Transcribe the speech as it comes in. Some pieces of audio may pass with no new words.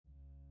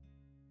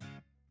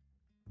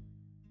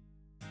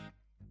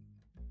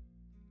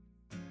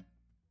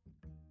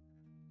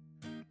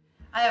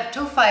I have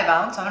two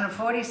 5-ounce,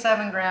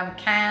 147-gram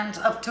cans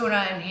of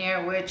tuna in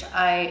here, which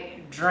I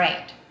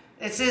drained.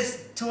 This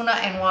is tuna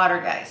in water,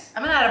 guys.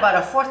 I'm gonna add about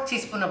a 1/4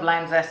 teaspoon of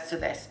lime zest to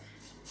this.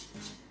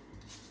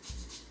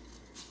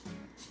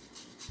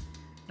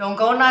 Don't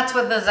go nuts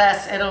with the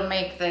zest, it'll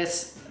make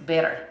this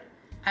bitter.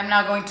 I'm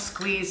now going to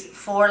squeeze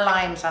 4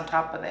 limes on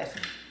top of this.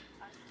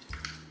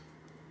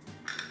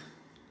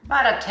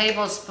 About a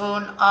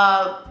tablespoon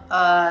of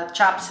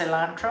chopped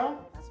cilantro.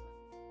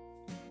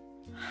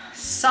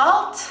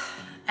 Salt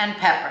and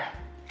pepper.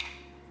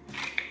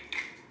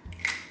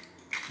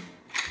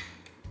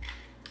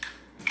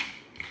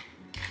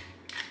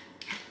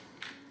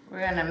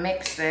 We're gonna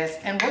mix this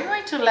and we're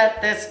going to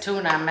let this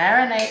tuna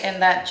marinate in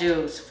that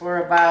juice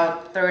for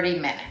about 30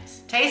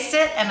 minutes. Taste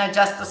it and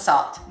adjust the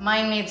salt.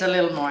 Mine needs a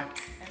little more.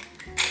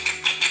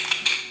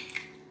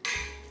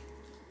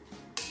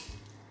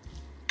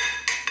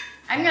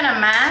 I'm gonna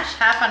mash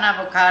half an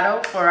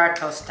avocado for our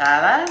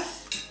tostadas.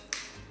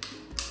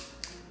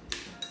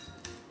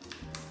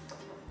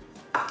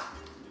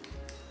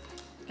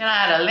 Gonna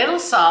add a little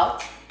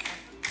salt.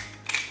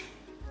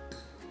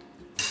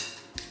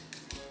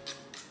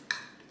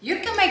 You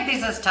can make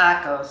these as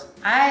tacos.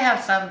 I have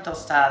some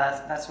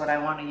tostadas. That's what I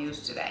want to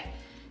use today.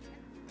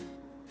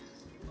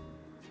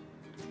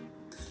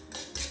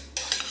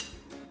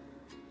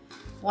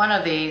 One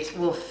of these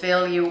will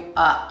fill you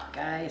up,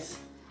 guys.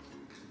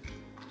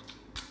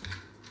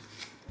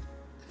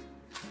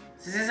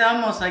 This is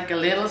almost like a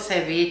little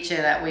ceviche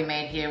that we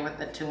made here with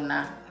the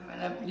tuna. I'm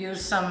gonna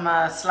use some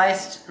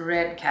sliced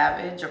red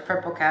cabbage or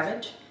purple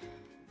cabbage.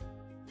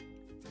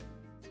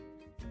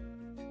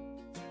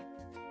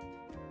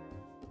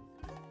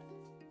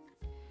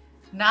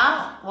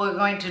 Now we're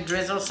going to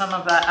drizzle some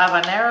of the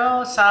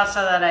habanero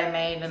salsa that I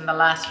made in the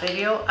last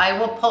video. I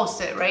will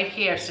post it right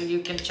here so you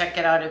can check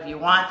it out if you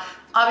want.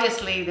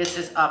 Obviously this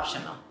is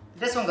optional.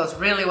 This one goes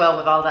really well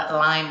with all that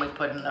lime we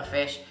put in the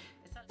fish.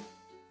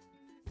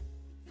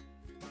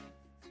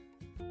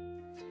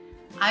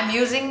 I'm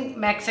using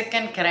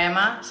Mexican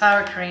crema,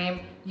 sour cream.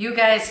 You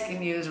guys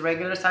can use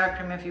regular sour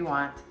cream if you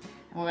want.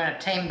 And we're gonna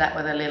tame that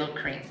with a little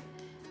cream.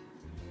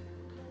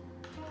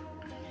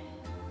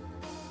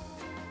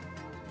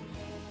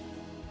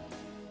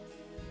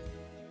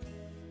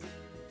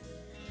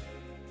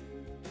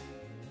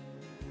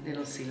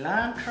 Little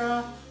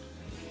cilantro.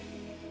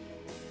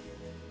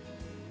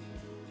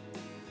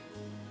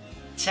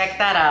 Check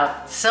that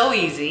out. So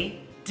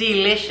easy,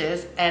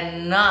 delicious,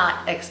 and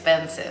not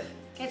expensive.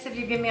 Guys, if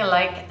you give me a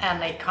like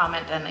and a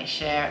comment and a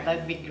share,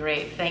 that'd be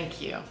great.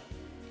 Thank you.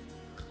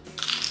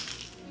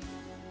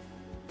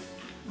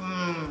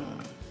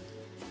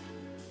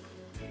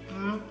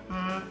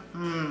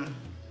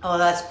 Oh,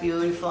 that's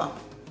beautiful.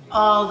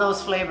 All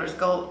those flavors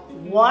go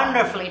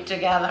wonderfully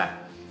together.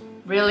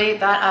 Really,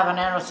 that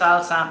habanero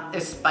salsa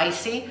is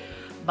spicy,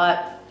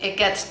 but it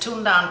gets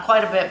tuned down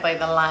quite a bit by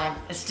the lime.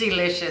 It's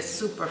delicious,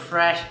 super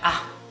fresh.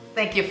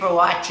 Thank you for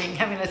watching.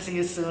 I'm gonna see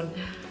you soon.